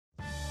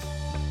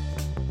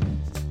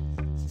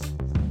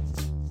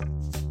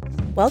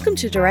Welcome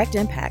to Direct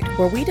Impact,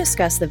 where we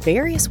discuss the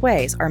various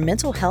ways our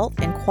mental health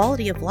and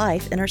quality of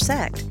life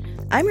intersect.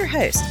 I'm your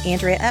host,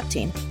 Andrea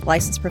Epting,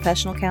 licensed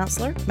professional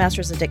counselor,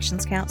 master's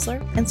addictions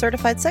counselor, and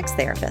certified sex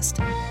therapist.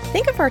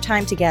 Think of our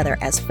time together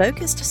as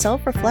focused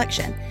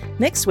self-reflection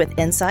mixed with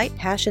insight,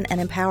 passion, and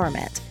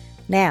empowerment.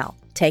 Now,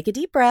 take a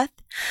deep breath.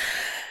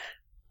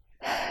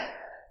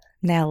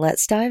 Now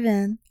let's dive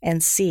in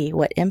and see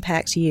what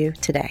impacts you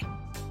today.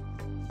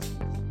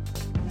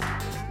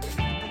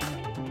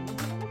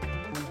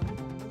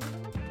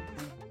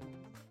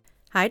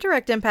 Hi,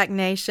 Direct Impact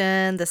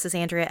Nation. This is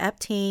Andrea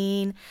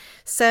Epting.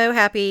 So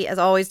happy, as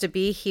always, to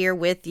be here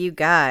with you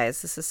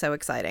guys. This is so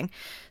exciting.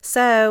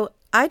 So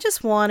I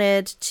just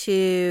wanted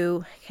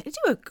to do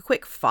a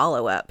quick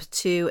follow-up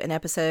to an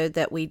episode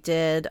that we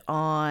did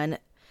on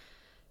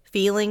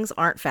feelings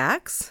aren't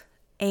facts.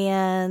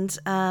 And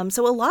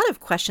so a lot of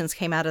questions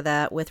came out of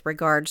that with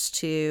regards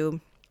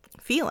to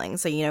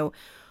feelings. So,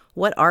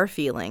 what are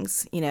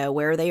feelings?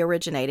 Where are they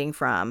originating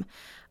from?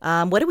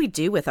 What do we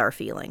do with our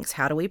feelings?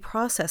 How do we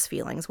process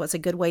feelings? What's a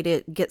good way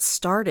to get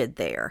started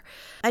there?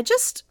 I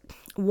just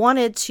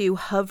wanted to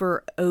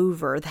hover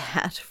over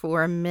that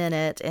for a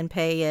minute and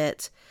pay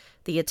it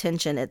the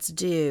attention it's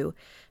due,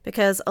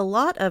 because a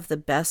lot of the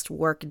best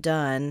work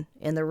done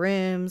in the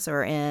rooms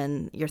or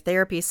in your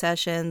therapy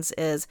sessions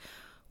is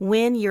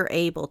when you're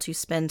able to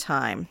spend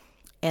time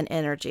and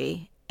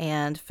energy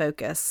and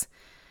focus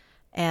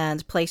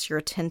and place your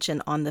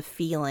attention on the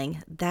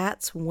feeling.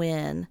 That's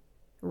when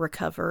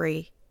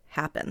recovery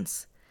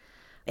happens.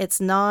 It's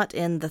not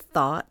in the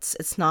thoughts,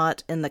 it's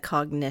not in the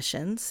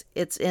cognitions,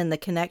 it's in the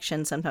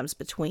connection sometimes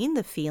between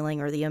the feeling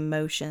or the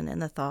emotion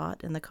and the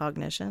thought and the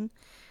cognition.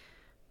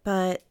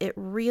 But it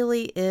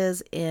really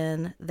is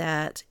in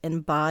that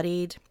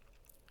embodied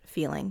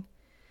feeling.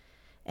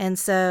 And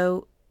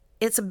so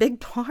it's a big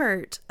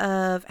part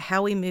of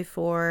how we move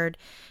forward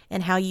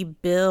and how you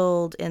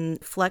build and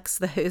flex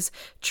those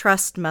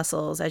trust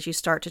muscles as you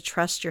start to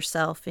trust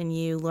yourself and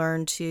you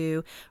learn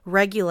to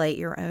regulate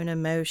your own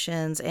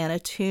emotions and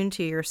attune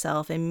to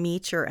yourself and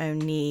meet your own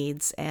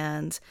needs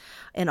and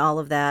all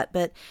of that.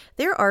 But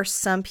there are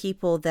some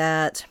people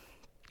that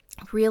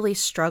really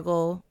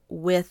struggle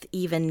with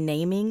even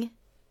naming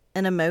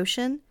an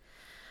emotion.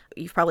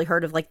 You've probably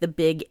heard of the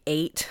big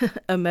 8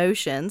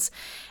 emotions.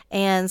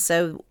 And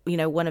so,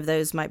 one of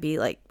those might be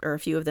or a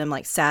few of them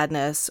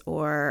sadness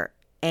or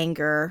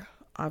anger.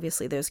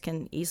 Obviously, those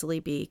can easily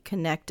be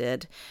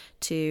connected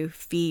to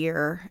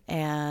fear,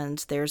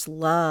 and there's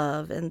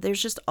love, and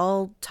there's just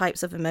all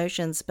types of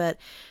emotions. But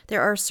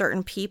there are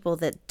certain people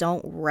that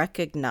don't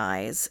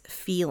recognize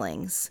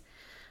feelings.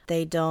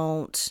 They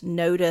don't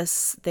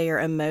notice their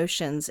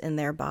emotions in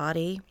their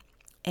body.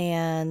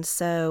 And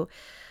so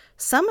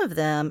some of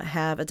them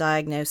have a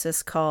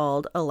diagnosis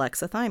called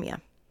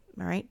alexithymia.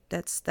 All right,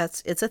 it's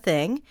a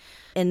thing.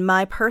 In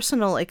my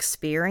personal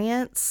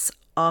experience,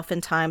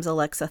 oftentimes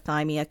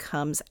alexithymia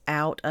comes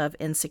out of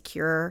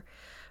insecure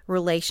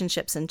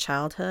relationships in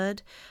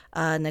childhood,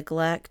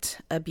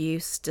 neglect,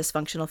 abuse,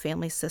 dysfunctional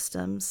family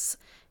systems,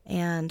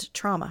 and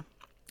trauma,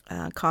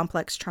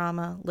 complex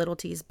trauma, little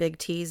t's, big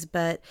T's.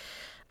 But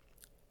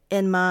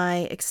in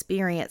my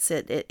experience,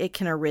 it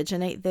can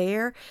originate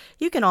there.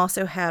 You can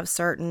also have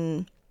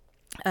certain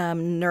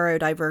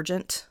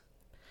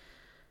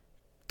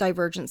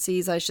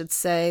neurodivergencies, I should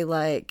say,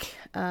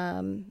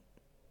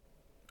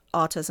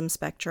 autism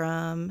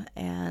spectrum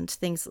and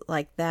things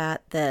like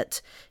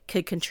that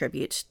could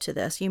contribute to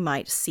this. You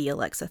might see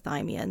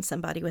alexithymia in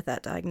somebody with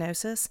that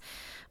diagnosis,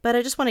 but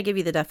I just want to give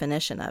you the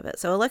definition of it.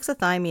 So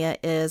alexithymia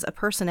is a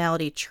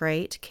personality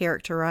trait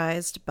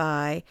characterized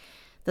by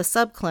the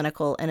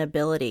subclinical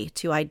inability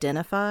to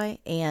identify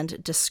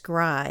and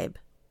describe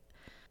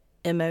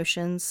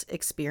emotions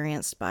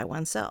experienced by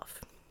oneself.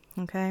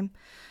 Okay?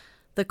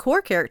 The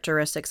core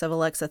characteristics of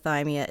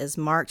alexithymia is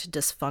marked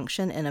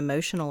dysfunction in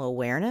emotional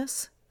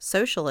awareness,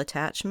 social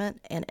attachment,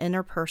 and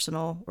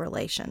interpersonal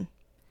relation.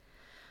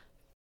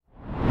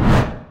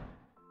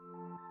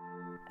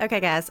 Okay,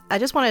 guys, I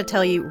just want to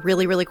tell you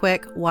really, really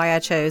quick why I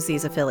chose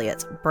these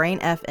affiliates, Brain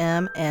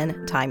FM and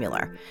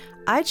Timular.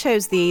 I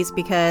chose these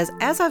because,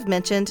 as I've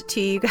mentioned to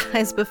you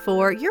guys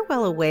before, you're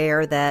well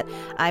aware that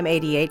I'm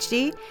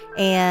ADHD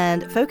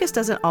and focus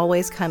doesn't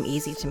always come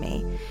easy to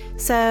me.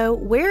 So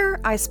where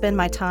I spend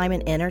my time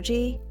and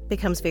energy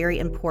becomes very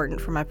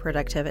important for my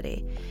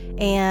productivity.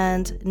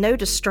 And no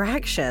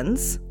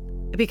distractions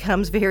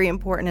becomes very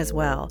important as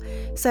well.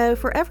 So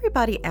for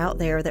everybody out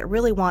there that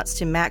really wants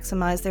to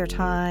maximize their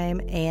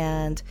time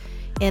and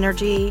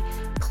energy,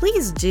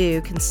 please do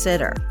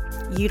consider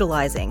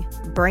utilizing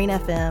Brain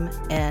FM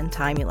and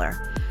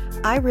Timular.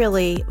 I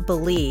really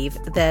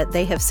believe that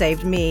they have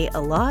saved me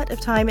a lot of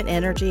time and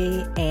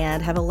energy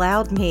and have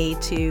allowed me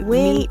to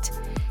meet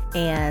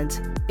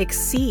and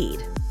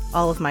exceed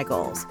all of my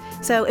goals.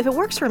 So if it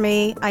works for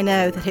me, I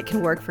know that it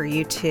can work for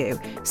you too.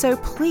 So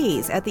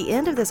please, at the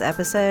end of this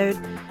episode,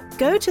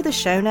 go to the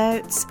show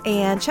notes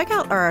and check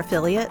out our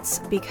affiliates,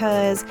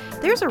 because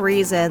there's a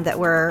reason that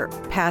we're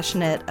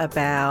passionate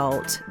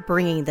about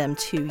bringing them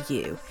to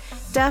you.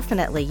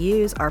 Definitely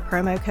use our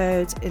promo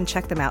codes and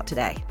check them out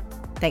today.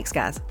 Thanks,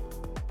 guys.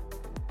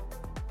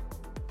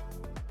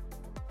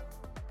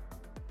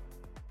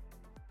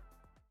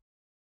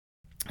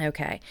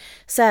 Okay,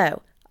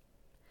 so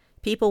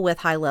people with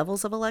high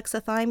levels of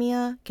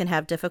alexithymia can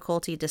have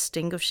difficulty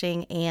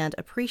distinguishing and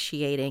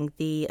appreciating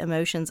the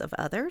emotions of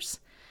others.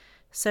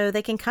 So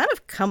they can kind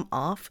of come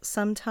off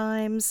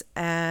sometimes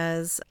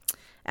as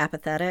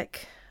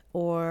apathetic,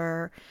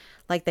 or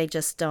like they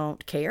just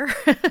don't care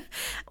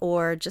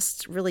or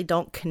just really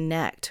don't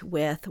connect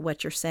with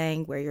what you're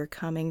saying, where you're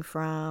coming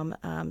from.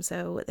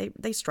 So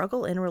they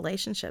struggle in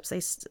relationships.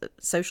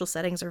 Social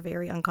settings are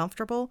very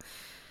uncomfortable.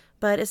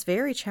 But it's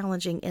very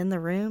challenging in the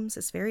rooms.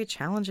 It's very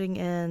challenging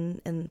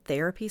in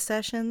therapy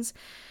sessions,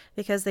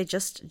 because they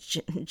just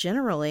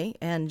generally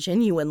and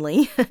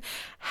genuinely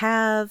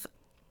have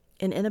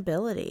an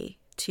inability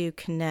to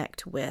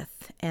connect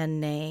with and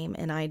name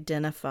and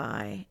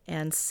identify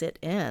and sit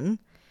in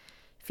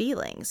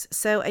feelings.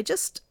 So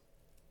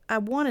I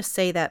want to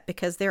say that,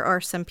 because there are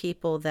some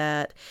people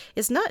that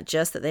it's not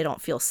just that they don't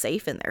feel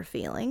safe in their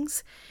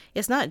feelings.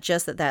 It's not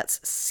just that that's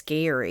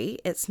scary.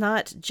 It's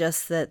not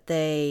just that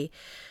they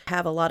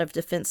have a lot of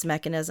defense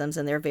mechanisms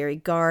and they're very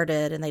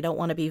guarded and they don't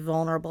want to be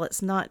vulnerable.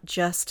 It's not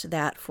just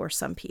that for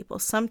some people.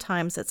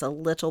 Sometimes it's a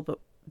little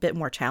bit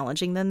more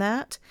challenging than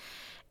that.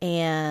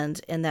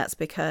 And that's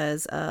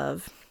because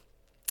of,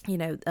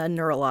 a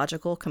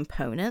neurological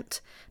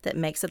component that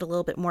makes it a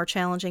little bit more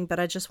challenging. But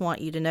I just want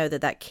you to know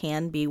that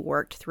can be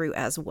worked through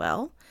as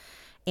well,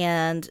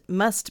 and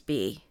must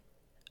be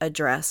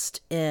addressed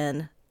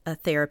in a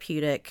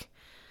therapeutic,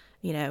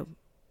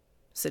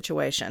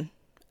 situation.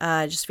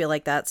 I just feel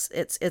like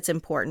it's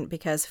important,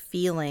 because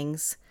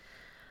feelings,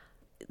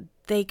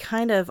 they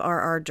kind of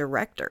are our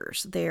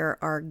directors. They're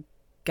our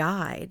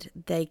guide.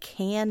 They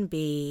can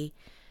be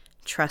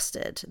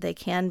trusted. They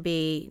can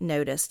be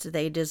noticed.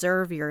 They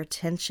deserve your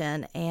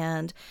attention,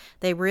 and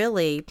they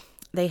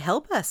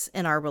help us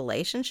in our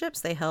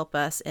relationships. They help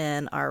us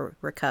in our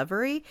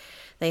recovery.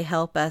 They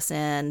help us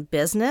in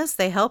business.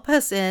 They help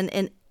us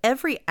in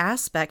every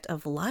aspect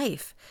of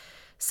life.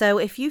 So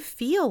if you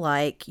feel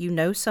like you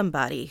know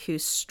somebody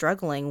who's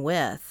struggling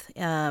with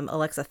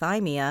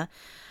alexithymia,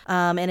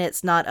 and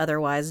it's not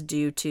otherwise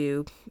due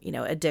to,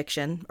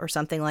 addiction or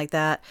something like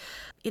that,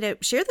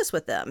 share this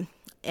with them.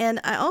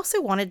 And I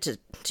also wanted to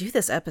do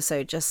this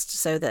episode just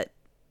so that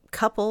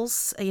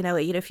couples,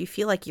 if you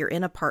feel like you're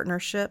in a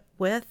partnership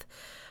with,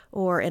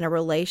 or in a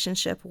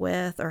relationship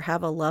with, or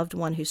have a loved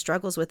one who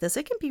struggles with this,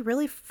 it can be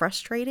really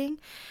frustrating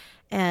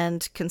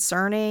and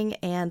concerning.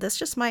 And this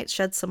just might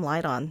shed some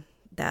light on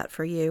that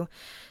for you.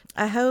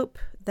 I hope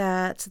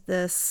that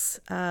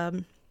this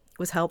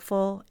was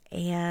helpful,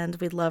 and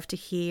we'd love to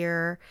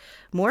hear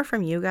more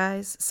from you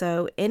guys.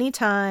 So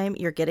anytime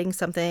you're getting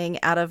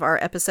something out of our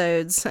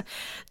episodes,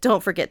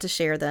 don't forget to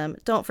share them.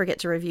 Don't forget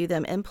to review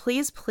them. And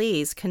please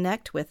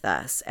connect with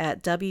us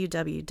at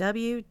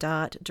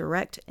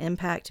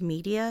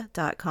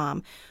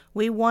www.directimpactmedia.com.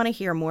 We want to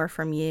hear more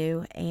from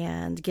you,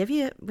 and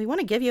we want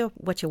to give you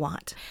what you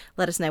want.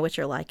 Let us know what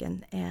you're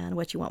liking and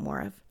what you want more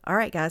of. All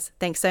right, guys.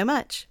 Thanks so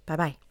much.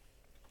 Bye-bye.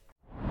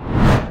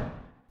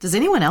 Does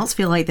anyone else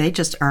feel like they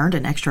just earned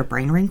an extra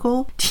brain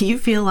wrinkle? Do you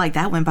feel like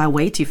that went by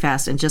way too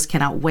fast and just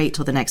cannot wait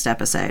till the next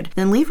episode?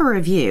 Then leave a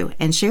review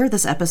and share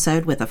this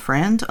episode with a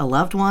friend, a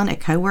loved one, a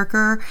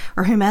coworker,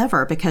 or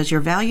whomever, because your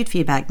valued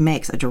feedback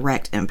makes a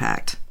direct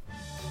impact.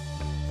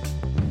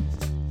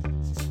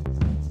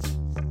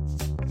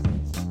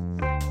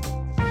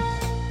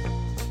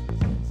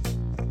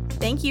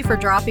 Thank you for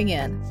dropping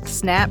in.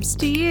 Snaps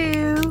to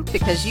you,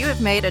 because you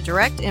have made a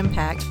direct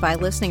impact by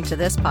listening to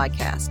this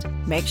podcast.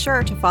 Make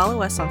sure to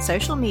follow us on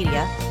social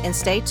media and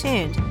stay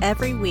tuned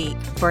every week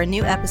for a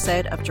new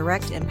episode of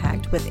Direct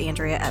Impact with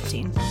Andrea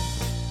Epting.